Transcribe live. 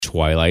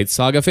Twilight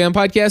Saga Fan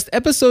Podcast,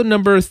 episode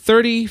number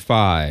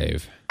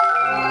 35.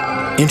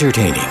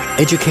 Entertaining,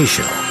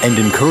 educational, and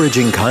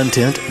encouraging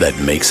content that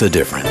makes a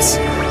difference.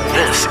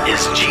 This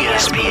is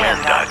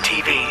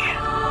GSPN.TV.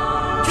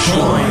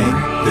 Join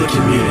the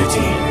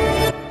community.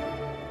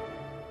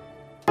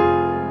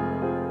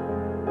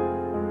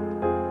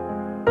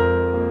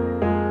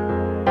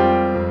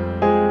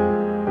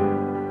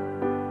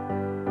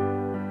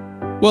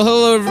 Well,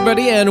 hello,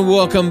 everybody, and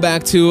welcome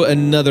back to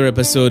another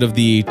episode of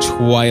the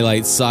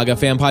Twilight Saga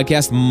Fan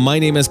Podcast. My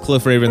name is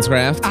Cliff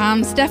Ravenscraft.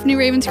 I'm Stephanie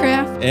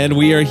Ravenscraft. And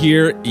we are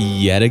here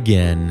yet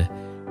again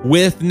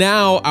with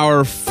now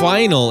our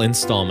final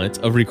installment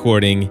of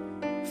recording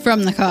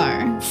From the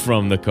car.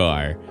 From the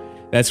car.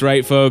 That's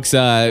right, folks.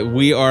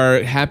 We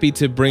are happy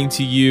to bring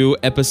to you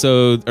our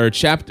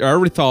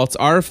thoughts,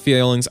 our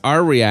feelings,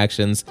 our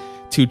reactions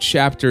to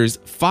chapters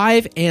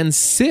 5 and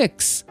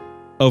 6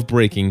 of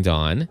Breaking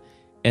Dawn.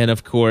 And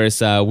of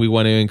course, we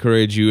want to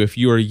encourage you, if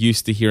you are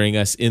used to hearing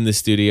us in the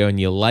studio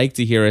and you like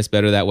to hear us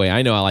better that way,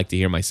 I know I like to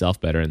hear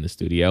myself better in the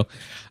studio.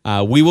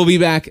 We will be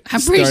back. I'm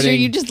pretty sure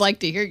you just like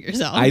to hear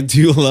yourself. I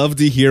do love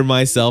to hear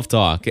myself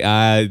talk.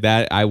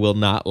 That I will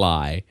not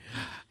lie.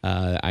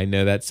 I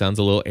know that sounds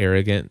a little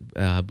arrogant,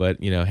 but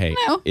hey,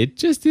 no. It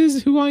just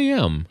is who I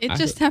am. It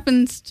just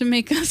happens to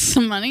make us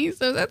some money,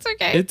 so that's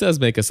okay. It does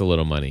make us a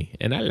little money,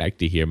 and I like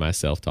to hear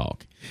myself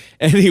talk.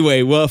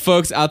 Anyway, well,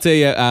 folks, I'll tell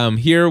you,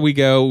 here we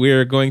go.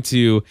 We're going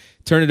to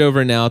turn it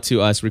over now to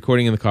us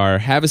recording in the car.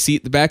 Have a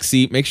seat, the back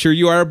seat. Make sure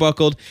you are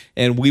buckled,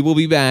 and we will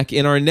be back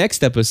in our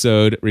next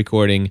episode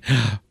recording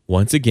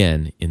once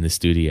again in the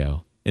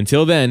studio.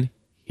 Until then,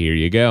 here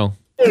you go.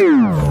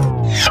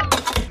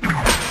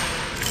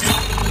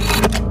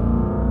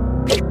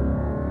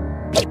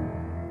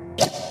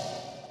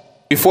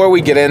 Before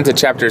we get into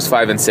chapters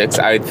 5 and 6,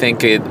 I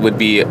think it would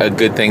be a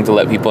good thing to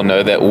let people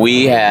know that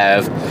we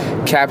have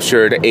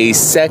captured a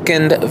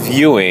second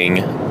viewing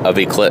of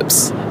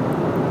Eclipse.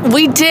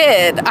 We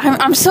did.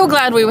 I'm so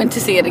glad we went to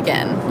see it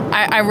again.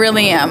 I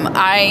really am.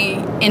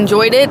 I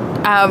enjoyed it.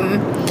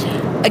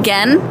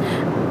 Again,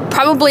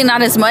 probably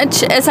not as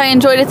much as I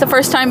enjoyed it the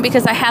first time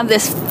because I had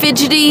this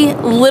fidgety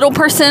little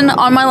person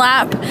on my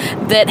lap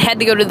that had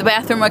to go to the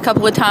bathroom a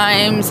couple of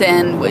times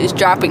and was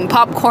dropping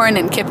popcorn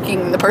and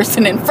kicking the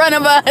person in front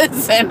of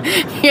us, and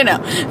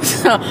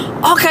so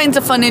all kinds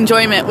of fun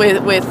enjoyment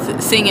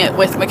with seeing it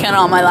with McKenna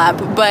on my lap.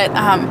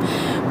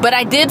 But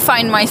I did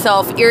find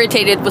myself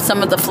irritated with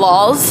some of the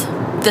flaws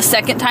the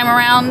second time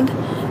around,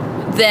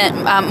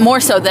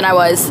 more so than I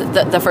was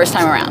the first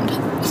time around.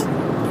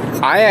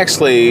 I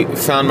actually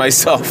found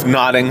myself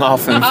nodding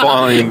off and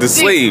falling to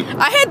sleep.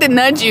 I had to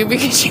nudge you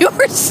because you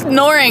were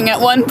snoring at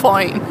one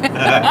point.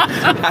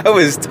 I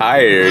was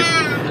tired.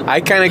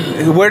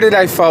 Where did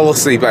I fall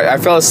asleep? I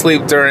fell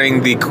asleep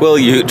during the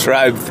Quileute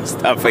tribe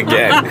stuff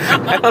again.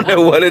 I don't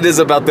know what it is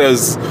about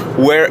those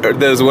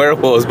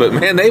werewolves, but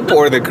man, they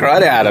bore the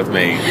crud out of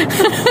me.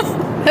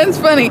 That's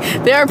funny.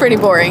 They are pretty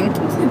boring.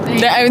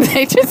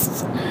 They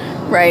just,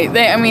 right.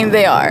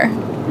 They are.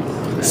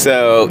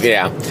 So,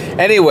 yeah.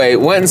 Anyway,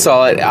 went and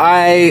saw it.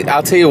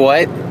 I'll tell you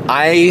what.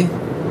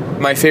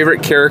 My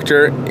favorite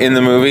character in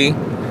the movie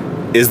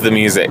is the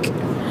music.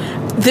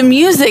 The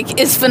music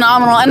is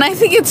phenomenal, and I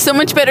think it's so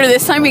much better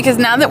this time because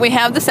now that we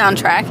have the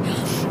soundtrack,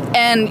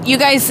 and you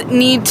guys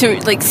need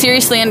to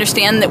seriously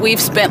understand that we've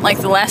spent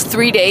the last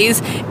 3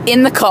 days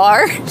in the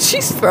car.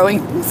 She's throwing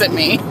things at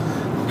me.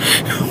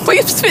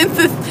 We've spent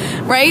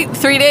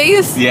 3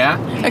 days? Yeah.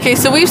 Okay,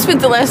 so we've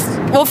spent the last,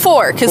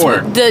 4, because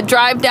the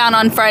drive down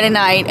on Friday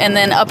night, and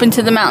then up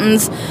into the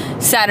mountains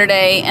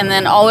Saturday, and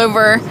then all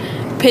over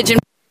Pigeon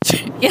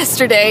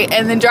yesterday,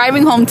 and then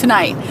driving home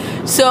tonight.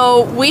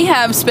 So we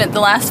have spent the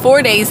last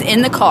 4 days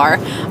in the car,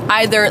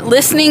 either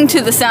listening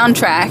to the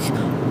soundtrack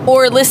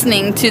or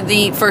listening to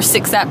the first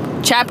 6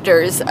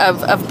 chapters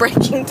of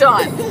Breaking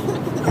Dawn.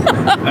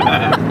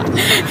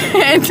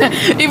 And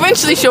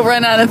eventually she'll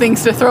run out of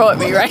things to throw at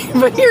me, right?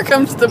 But here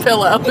comes the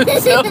pillow.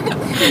 So,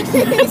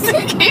 just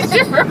in case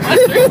you're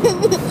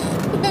wondering.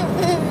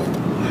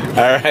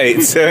 All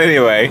right. So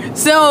anyway.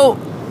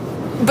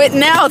 But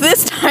now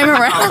this time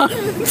around,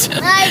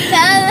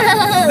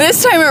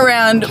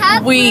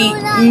 we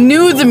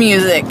knew the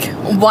music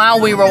while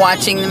we were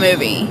watching the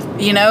movie.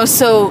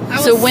 So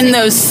when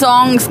those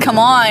songs come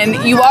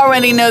on, you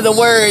already know the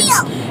words,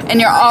 and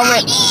you're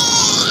already.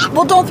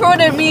 Well, don't throw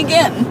it at me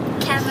again.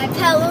 Can my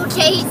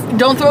pillowcase?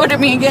 Don't throw it at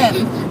me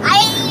again.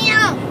 I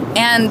know.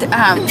 And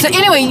so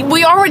anyway,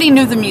 we already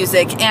knew the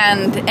music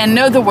and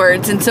know the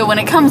words, and so when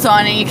it comes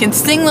on and you can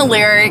sing the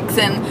lyrics,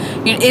 and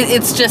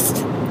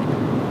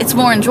it's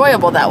more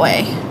enjoyable that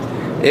way.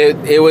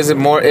 It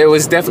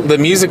was definitely,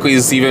 the music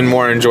was even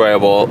more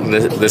enjoyable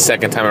the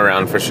second time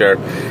around for sure.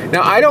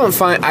 Now I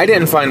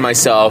didn't find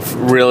myself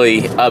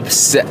really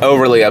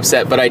overly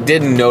upset, but I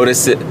did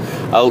notice it,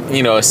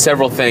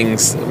 several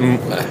things.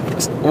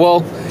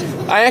 Well,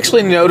 I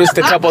actually noticed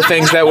a couple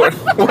things that were.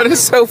 What is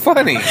so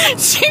funny?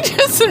 She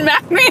just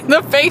smacked me in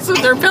the face with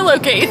her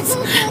pillowcase.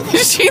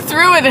 She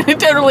threw it and it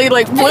totally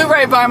flew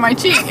right by my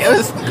cheek. It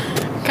was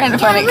kind kind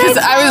of funny because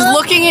I was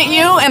looking at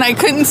you and I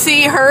couldn't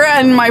see her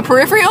in my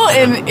peripheral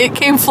and it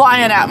came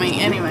flying at me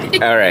anyway.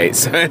 All right.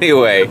 So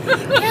anyway,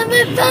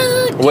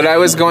 what I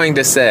was going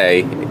to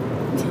say,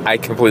 I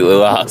completely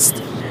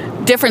lost.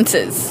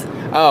 Differences.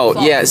 Oh,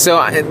 yeah. So,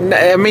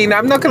 I mean,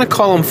 I'm not going to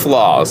call them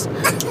flaws,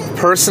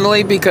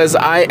 personally, because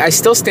I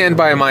still stand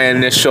by my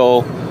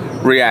initial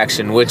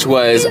reaction, which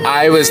was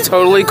I was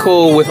totally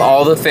cool with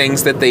all the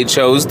things that they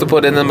chose to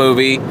put in the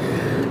movie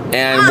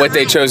and what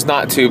they chose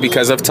not to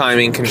because of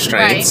timing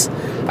constraints.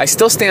 Right. I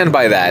still stand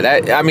by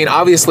that. I mean,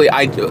 obviously,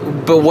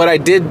 but what I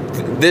did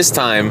this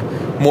time,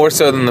 more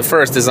so than the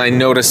first, is I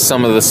noticed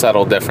some of the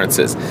subtle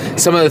differences.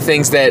 Some of the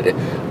things that,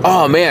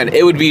 oh man,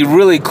 it would be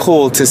really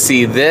cool to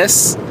see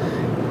this,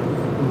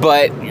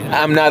 but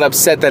I'm not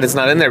upset that it's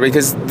not in there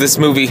because this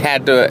movie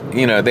had to,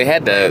 they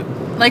had to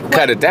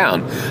cut it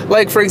down.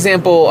 Like, for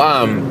example,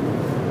 I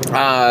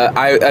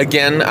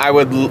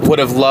would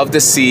have loved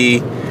to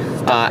see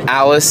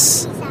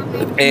Alice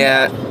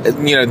and,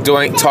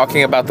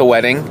 talking about the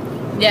wedding.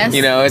 Yes.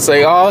 It's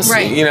like, oh,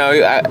 right.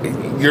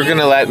 You're going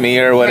to let me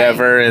or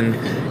whatever, right. and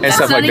that's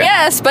stuff like that.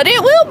 Yes, but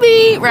it will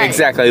be. Right.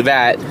 Exactly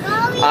that.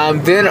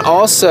 Then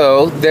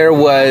also there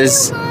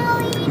was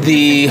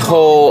the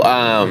whole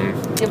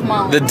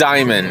the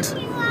diamond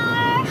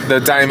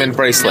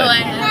bracelet.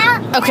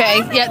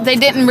 Okay, yeah, they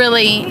didn't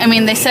really. I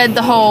mean, they said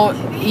the whole.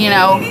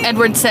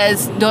 Edward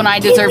says, "Don't I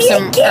deserve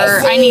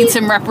I need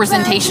some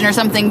representation or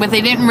something?" But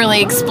they didn't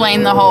really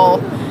explain the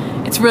whole.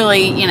 It's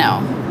really,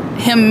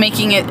 him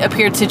making it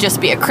appear to just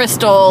be a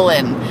crystal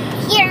and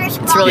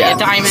it's really a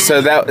diamond.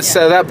 So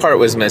that part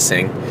was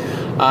missing.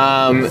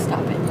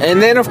 And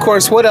then, of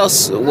course, what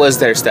else was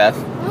there, Steph?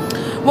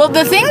 Well,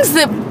 the things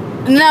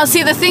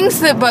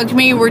that bugged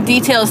me were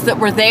details that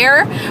were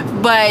there,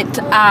 but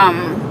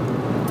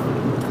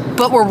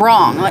were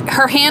wrong. Like,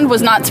 her hand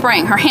was not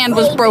spraying. Her hand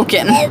was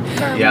broken.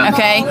 Yeah.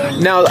 Okay?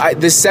 Now,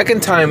 the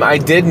second time, I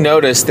did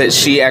notice that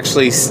she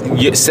actually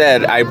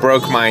said, "I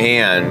broke my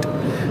hand."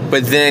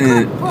 But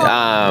then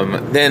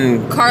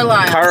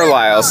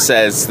Carlisle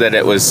says that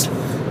it was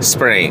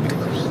sprained.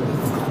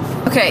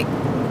 Okay,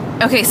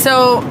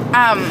 so,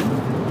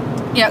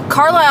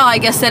 Carlisle, I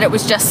guess, said it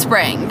was just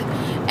sprained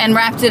and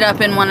wrapped it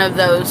up in one of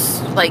those,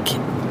 like,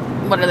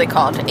 what are they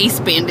called? Ace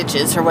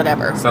bandages or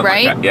whatever, something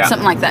right? Like that, yeah.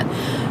 Something like that.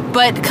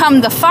 But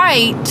come the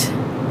fight,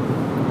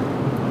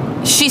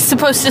 she's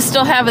supposed to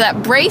still have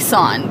that brace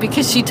on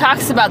because she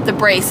talks about the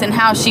brace and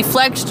how she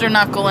flexed her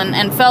knuckle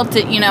and felt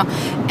it,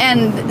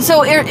 And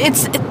so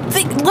it's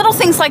little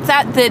things like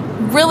that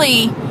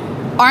really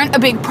aren't a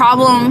big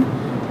problem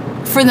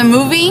for the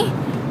movie,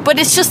 but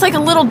it's just like a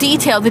little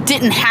detail that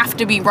didn't have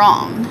to be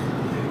wrong.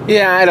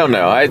 Yeah, I don't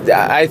know.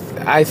 I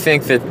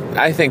think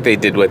they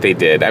did what they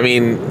did. I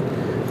mean,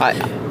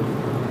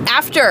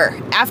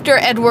 After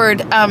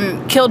Edward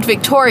killed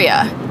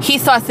Victoria, he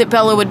thought that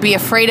Bella would be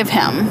afraid of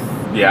him.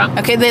 Yeah.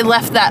 Okay, they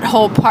left that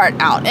whole part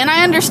out. And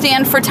I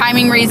understand for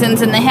timing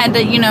reasons, and they had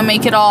to,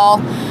 make it all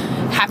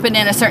happen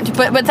in a certain...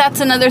 But that's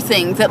another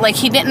thing, that, like,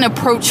 he didn't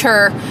approach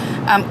her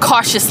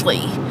cautiously.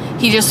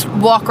 He just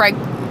walked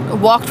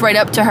right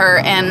up to her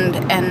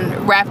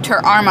and wrapped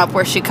her arm up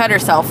where she cut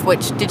herself,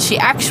 which, did she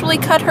actually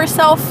cut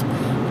herself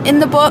in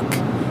the book?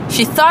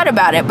 She thought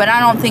about it, but I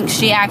don't think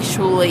she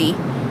actually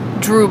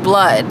drew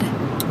blood.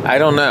 I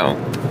don't know.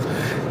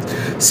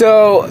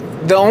 So...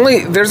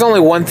 There's only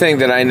one thing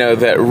that I know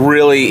that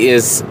really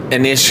is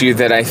an issue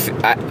that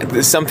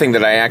something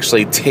that I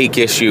actually take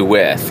issue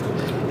with,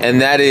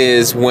 and that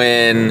is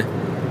when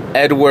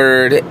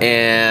Edward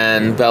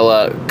and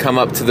Bella come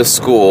up to the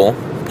school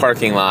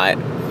parking lot.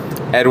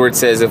 Edward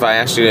says, "If I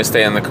asked you to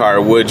stay in the car,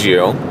 would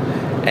you?"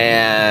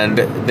 And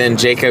then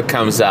Jacob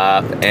comes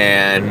up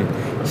and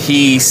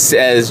he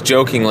says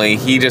jokingly,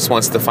 he just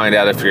wants to find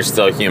out if you're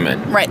still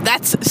human. Right,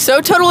 that's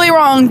so totally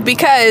wrong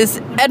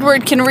because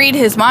Edward can read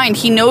his mind.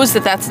 He knows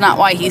that that's not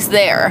why he's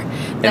there.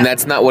 And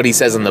that's not what he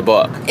says in the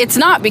book. It's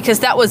not, because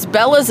that was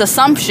Bella's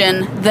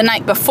assumption the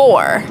night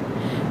before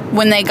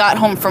when they got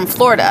home from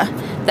Florida.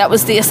 That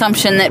was the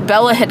assumption that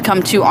Bella had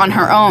come to on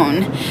her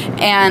own.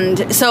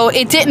 And so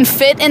it didn't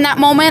fit in that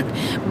moment.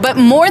 But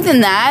more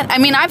than that, I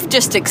mean, I've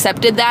just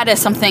accepted that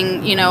as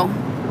something,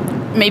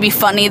 maybe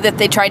funny that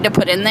they tried to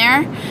put in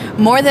there.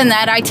 More than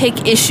that, I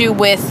take issue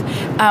with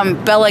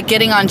Bella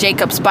getting on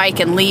Jacob's bike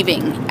and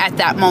leaving at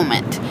that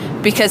moment.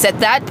 Because at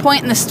that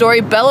point in the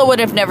story, Bella would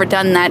have never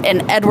done that,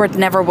 and Edward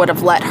never would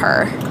have let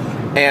her.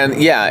 And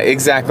yeah,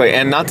 exactly.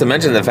 And not to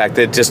mention the fact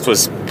that it just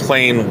was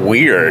plain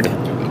weird.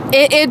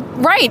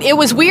 It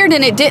was weird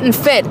and it didn't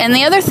fit. And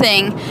the other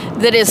thing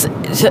that is,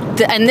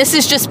 and this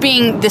is just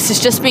being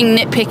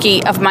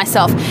nitpicky of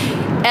myself,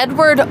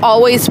 Edward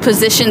always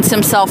positions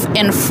himself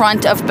in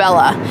front of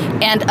Bella,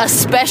 and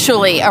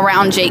especially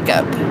around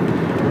Jacob.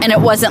 And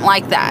it wasn't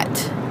like that.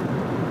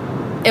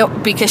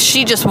 Because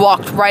she just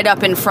walked right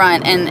up in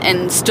front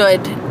and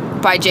stood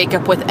by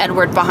Jacob with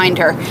Edward behind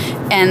her.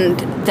 And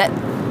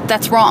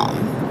that's wrong.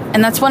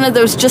 And that's one of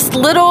those just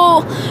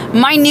little,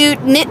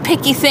 minute,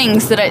 nitpicky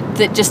things that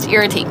just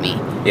irritate me.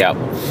 Yeah.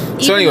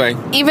 So anyway.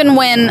 Even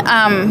when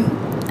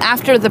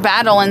after the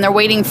battle and they're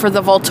waiting for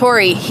the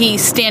Volturi,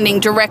 he's standing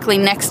directly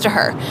next to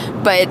her.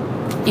 But,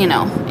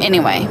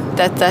 anyway,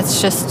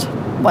 that's just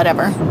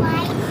whatever.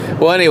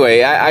 Well,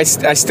 anyway, I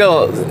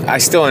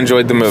still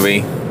enjoyed the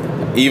movie,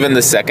 even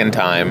the second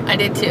time. I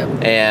did too.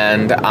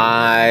 And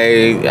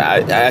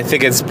I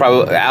think it's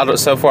probably out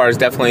so far is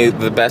definitely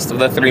the best of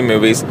the 3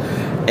 movies.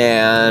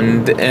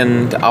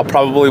 And I'll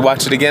probably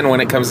watch it again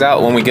when it comes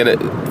out, when we get it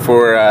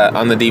for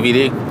on the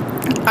DVD.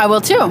 I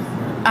will too.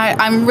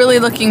 I'm really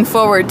looking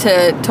forward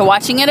to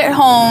watching it at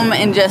home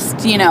and just,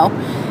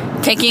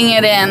 taking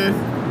it in.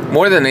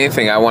 More than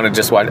anything, I want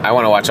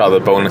to watch all the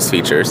bonus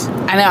features.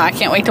 I know. I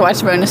can't wait to watch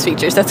the bonus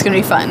features. That's going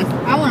to be fun.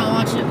 I want to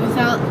watch it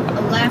without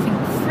a laughing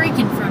freak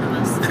in front of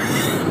us.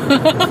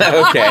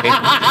 Okay.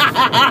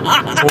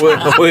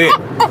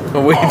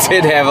 we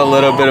did have a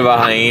little bit of a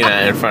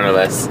hyena in front of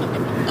us.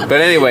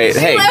 But anyway,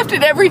 she laughed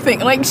at everything.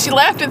 Like, she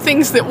laughed at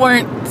things that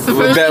weren't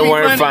supposed to be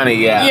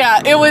funny. Yeah.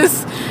 Yeah, it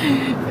was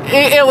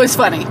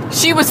funny.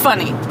 She was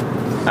funny.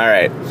 All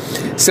right.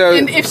 So,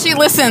 and if she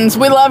listens,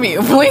 we love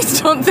you.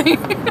 Please don't think.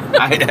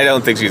 I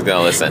don't think she's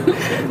gonna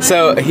listen.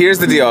 So here's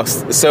the deal.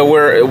 So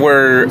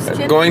we're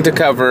going to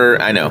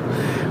cover. I know.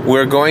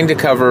 We're going to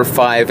cover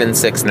 5 and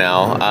 6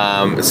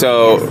 now.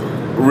 So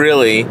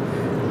really,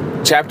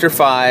 chapter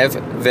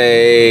 5,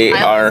 they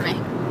are.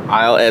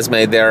 Isle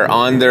Esme, they're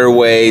on their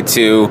way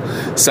to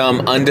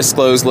some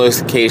undisclosed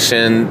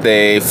location.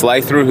 They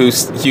fly through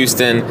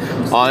Houston,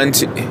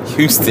 onto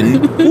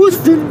Houston.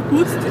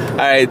 All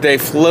right, they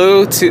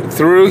flew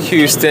through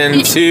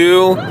Houston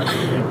to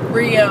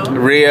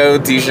Rio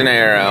de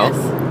Janeiro. Yes.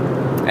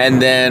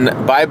 And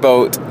then by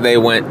boat, they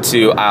went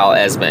to Isle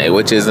Esme,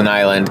 which is an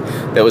island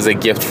that was a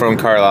gift from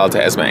Carlisle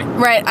to Esme.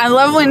 Right. I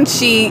love when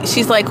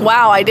she's like,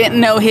 wow, I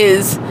didn't know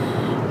his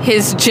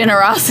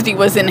generosity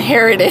was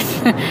inherited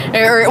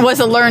or it was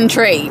a learned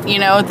trait,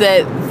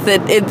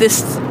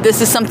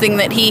 this is something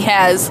that he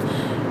has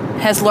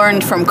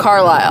learned from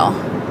Carlisle.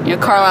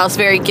 Carlisle's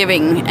very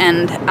giving,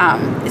 and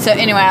so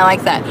anyway, I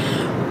like that.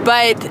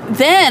 But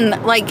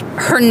then, like,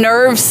 her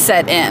nerves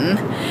set in,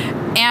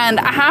 and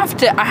I have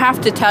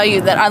to tell you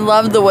that I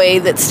love the way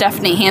that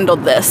Stephanie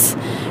handled this,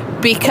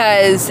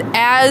 because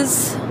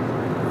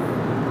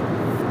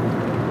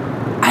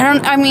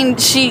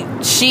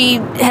she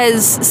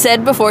has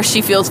said before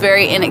she feels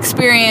very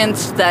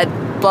inexperienced, that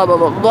blah, blah,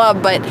 blah, blah,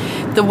 but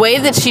the way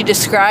that she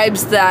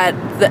describes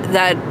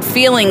that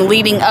feeling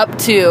leading up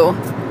to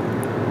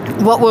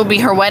what will be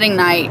her wedding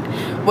night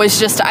was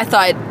just, I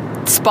thought,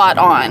 spot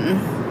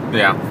on.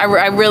 Yeah.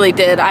 I really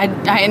did.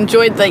 I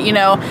enjoyed the,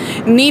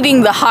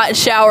 needing the hot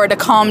shower to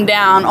calm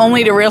down,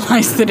 only to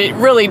realize that it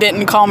really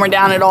didn't calm her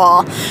down at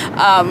all.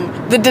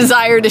 The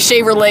desire to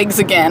shave her legs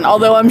again,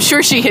 although I'm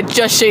sure she had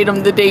just shaved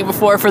them the day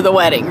before for the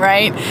wedding,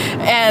 right?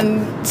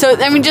 And so,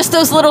 just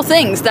those little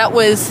things, that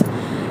was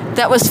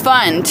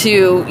fun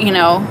to,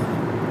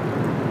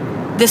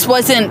 this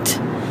wasn't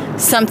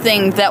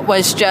something that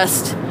was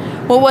just,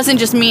 wasn't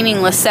just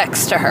meaningless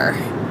sex to her.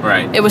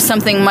 Right. It was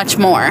something much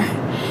more.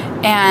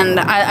 And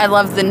I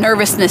love the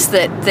nervousness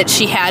that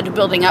she had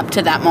building up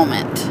to that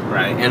moment.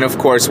 Right. And of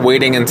course,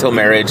 waiting until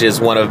marriage is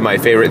one of my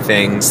favorite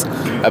things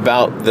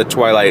about the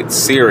Twilight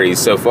series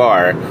so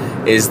far,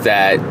 is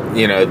that,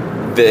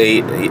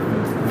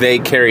 they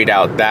carried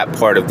out that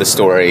part of the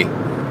story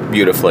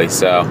beautifully.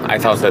 So I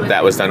thought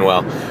that was done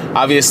well.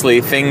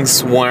 Obviously,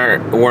 things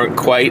weren't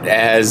quite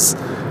as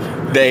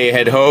they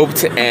had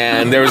hoped,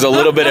 and there was a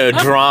little bit of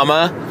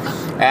drama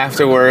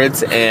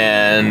afterwards,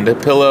 and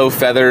pillow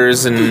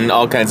feathers and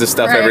all kinds of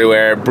stuff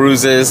everywhere,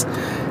 bruises,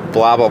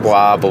 blah blah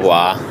blah blah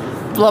blah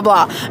blah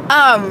blah.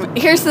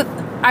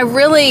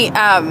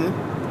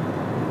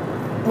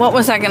 What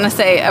was I gonna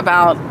say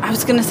about? I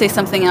was gonna say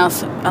something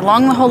else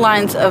along the whole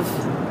lines of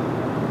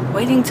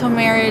waiting till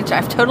marriage.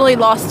 I've totally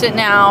lost it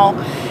now.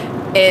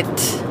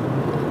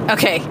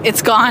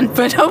 It's gone,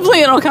 but hopefully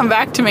it'll come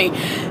back to me.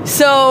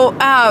 So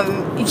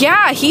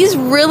he's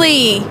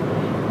really,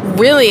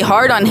 really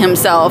hard on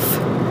himself.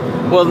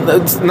 Well,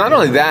 not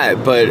only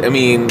that, but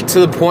to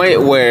the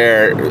point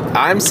where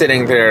I'm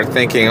sitting there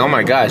thinking, oh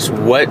my gosh,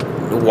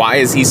 why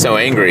is he so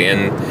angry?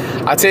 And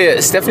I'll tell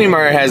you, Stephenie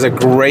Meyer has a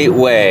great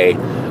way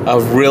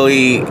of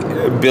really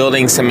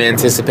building some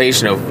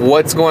anticipation of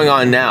what's going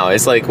on now.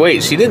 It's like,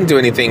 wait, she didn't do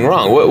anything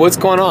wrong. What's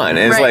going on?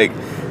 And it's like,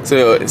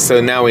 so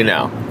now we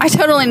know. I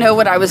totally know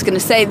what I was going to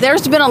say.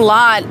 There's been a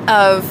lot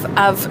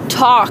of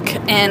talk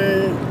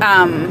and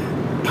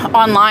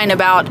online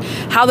about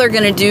how they're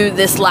going to do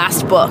this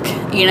last book.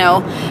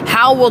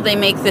 How will they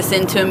make this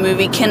into a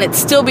movie? Can it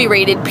still be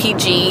rated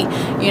PG,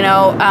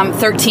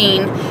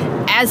 13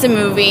 as a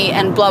movie,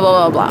 and blah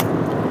blah blah blah.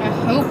 I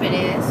hope it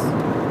is.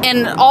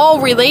 And all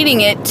relating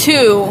it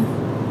to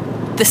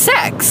the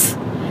sex.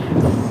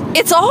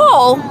 It's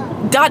all ...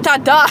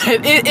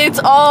 It's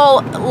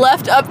all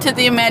left up to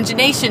the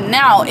imagination.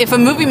 Now, if a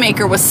movie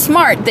maker was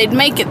smart, they'd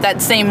make it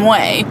that same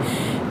way,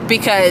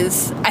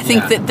 because I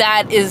think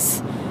that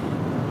is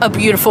a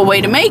beautiful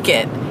way to make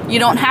it. You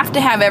don't have to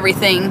have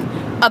everything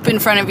up in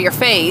front of your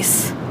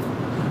face.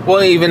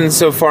 Well, even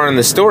so far in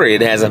the story,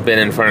 it hasn't been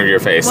in front of your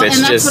face. Well, it's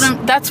and that's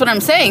just that's what I'm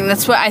saying.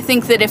 That's what I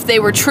think, that if they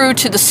were true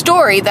to the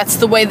story, that's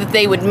the way that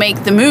they would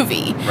make the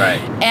movie.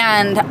 Right.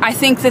 And I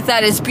think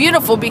that is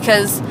beautiful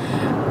because,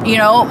 you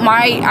know,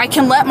 I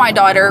can let my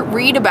daughter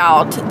read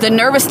about the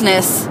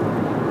nervousness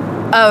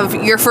of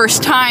your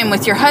first time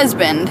with your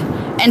husband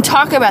and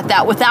talk about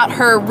that without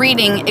her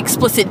reading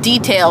explicit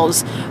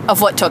details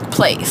of what took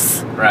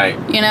place. right.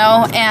 You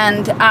know,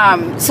 and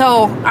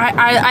so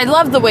I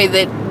love the way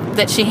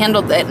that she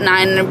handled it, and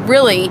I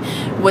really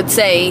would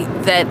say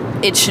that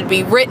it should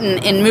be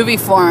written in movie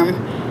form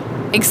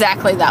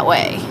exactly that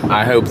way.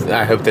 I hope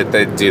that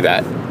they do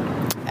that.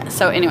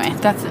 So anyway,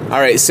 that's it. All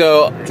right,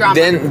 so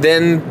Drama.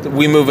 then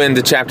we move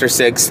into chapter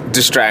 6,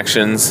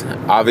 distractions.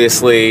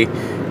 Obviously,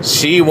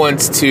 she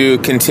wants to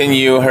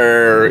continue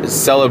her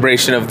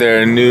celebration of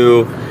their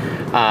new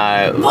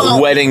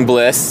wedding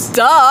bliss,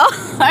 Duh.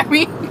 I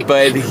mean,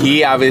 but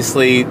he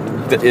obviously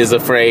is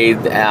afraid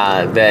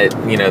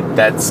that, you know,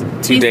 that's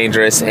too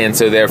dangerous, and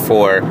so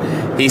therefore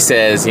he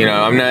says, you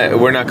know,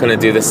 we're not going to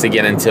do this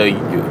again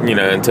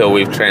until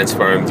we've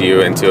transformed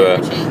you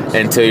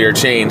until you're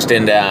changed.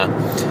 And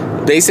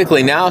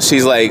basically now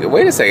she's like,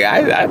 wait a second,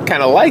 I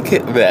kind of like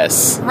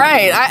this.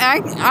 right.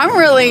 I'm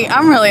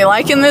really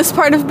liking this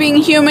part of being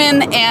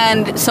human,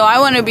 and so I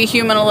want to be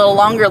human a little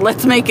longer.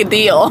 Let's make a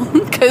deal,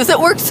 because it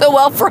worked so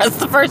well for us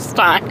the first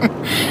time.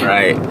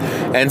 Right.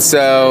 And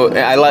so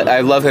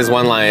I love his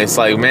one line. It's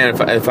like, man,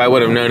 if I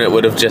would have known, it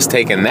would have just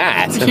taken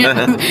that.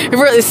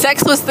 Really,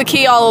 sex was the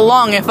key all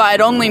along. If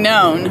I'd only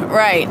known,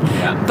 right?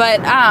 Yeah.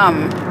 But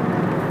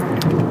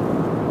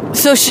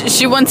so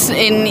she wants,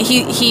 and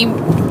he,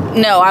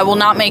 no, I will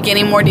not make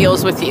any more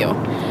deals with you.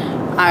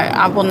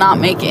 I will not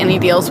make any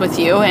deals with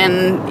you.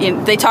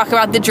 And they talk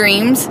about the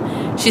dreams.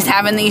 She's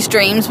having these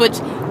dreams, which,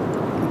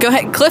 go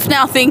ahead. Cliff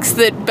now thinks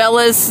that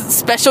Bella's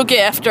special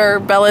gift, or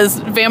Bella's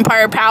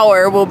vampire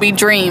power, will be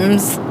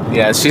dreams.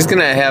 Yeah, she's going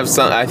to have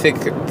some. I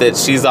think that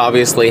she's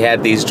obviously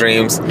had these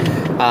dreams.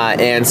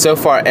 And so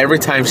far, every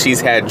time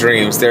she's had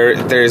dreams,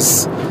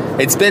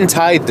 it's been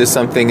tied to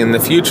something in the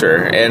future.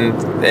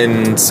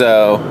 And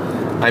so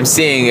I'm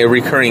seeing a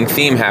recurring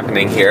theme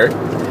happening here.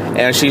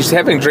 And she's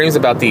having dreams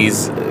about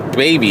these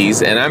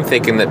babies, and I'm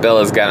thinking that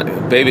Bella's going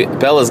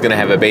to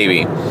have a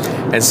baby.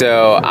 And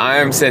so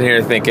I'm sitting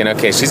here thinking,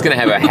 okay, she's going to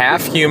have a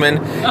half human,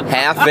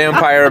 half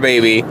vampire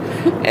baby,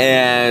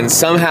 and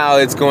somehow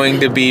it's going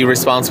to be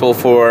responsible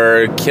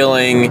for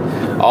killing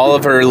all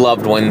of her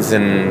loved ones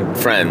and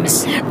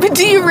friends. But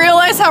do you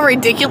realize how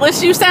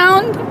ridiculous you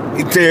sound?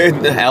 Dude,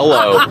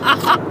 hello.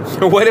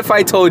 What if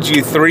I told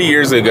you 3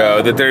 years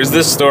ago that there's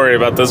this story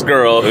about this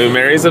girl who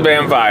marries a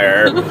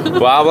vampire, blah,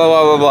 blah,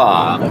 blah,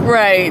 blah, blah.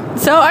 Right.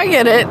 So I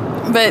get it.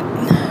 But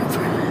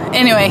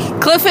anyway,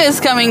 Cliff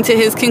is coming to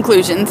his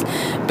conclusions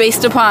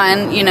based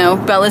upon, you know,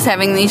 Bella's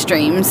having these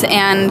dreams.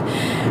 And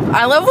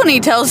I love when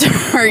he tells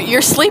her,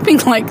 you're sleeping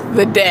like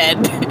the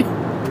dead.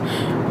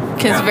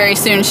 Because very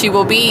soon she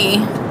will be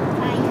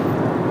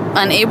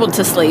unable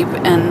to sleep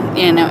and,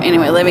 you know,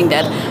 anyway, living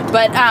dead.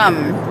 But,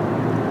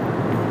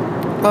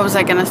 what was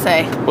I going to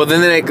say? Well,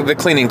 then the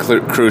cleaning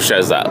crew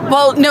shows up.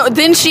 Well, no,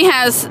 then she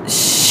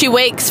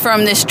wakes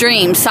from this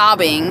dream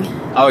sobbing.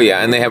 Oh,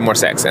 yeah, and they have more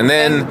sex. And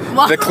then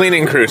the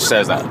cleaning crew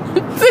shows up.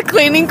 The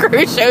cleaning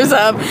crew shows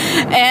up,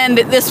 and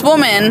this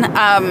woman,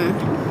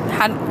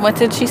 what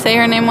did she say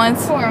her name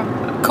was?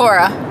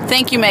 Cora.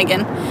 Thank you,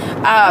 Megan.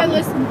 I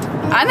listened.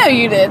 I know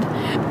you did.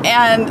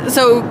 And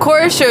so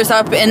Cora shows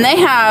up, and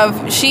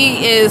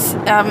she is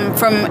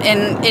from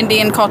an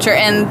Indian culture,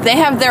 and they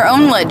have their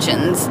own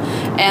legends.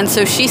 And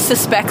so she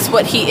suspects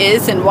what he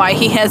is and why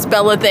he has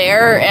Bella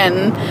there,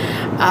 and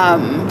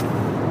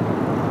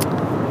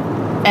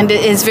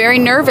is very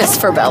nervous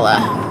for Bella.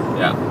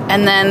 Yeah.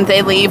 And then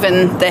they leave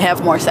and they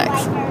have more sex.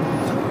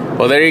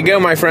 Well, there you go,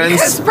 my friends.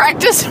 Because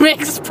practice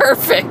makes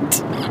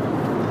perfect.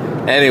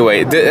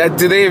 Anyway,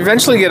 do they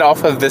eventually get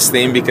off of this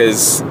theme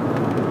because...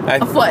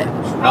 Of what?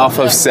 Off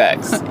of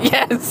sex.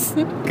 Yes.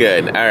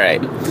 Good. All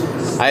right.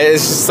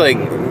 It's just like,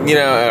 you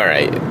know, all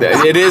right.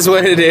 It is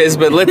what it is,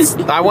 but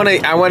I want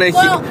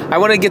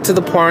to get to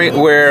the point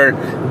where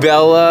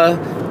Bella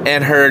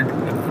and her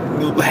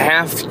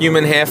half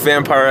human, half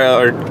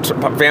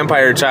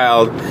vampire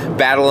child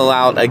battle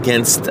out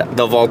against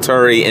the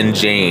Volturi and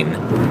Jane.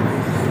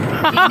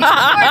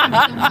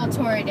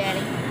 Volturi,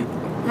 Daddy.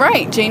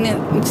 Right, Jane.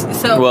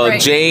 Right.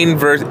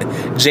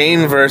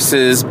 Jane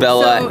versus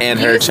Bella and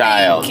her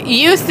child.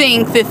 You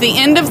think that the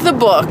end of the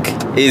book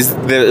is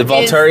the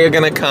Volturi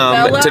going to come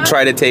Bella, to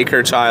try to take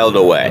her child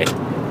away,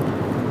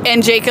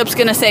 and Jacob's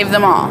going to save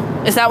them all?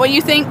 Is that what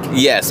you think?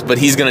 Yes, but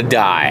he's going to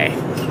die.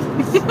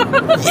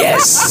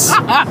 Yes.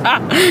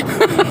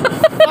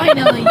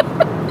 Finally.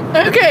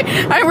 Okay,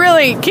 I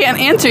really can't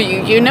answer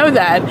you. You know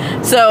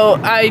that, so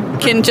I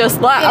can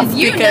just laugh. If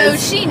you know,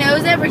 she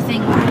knows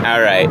everything.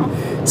 All right.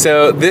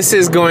 So this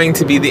is going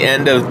to be the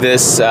end of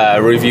this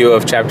review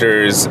of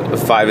chapters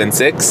 5 and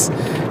 6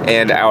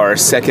 and our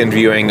second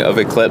viewing of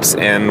Eclipse.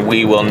 And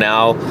we will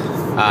now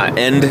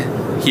end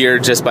here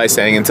just by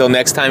saying, until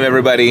next time,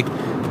 everybody,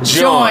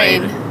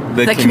 join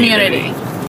The community.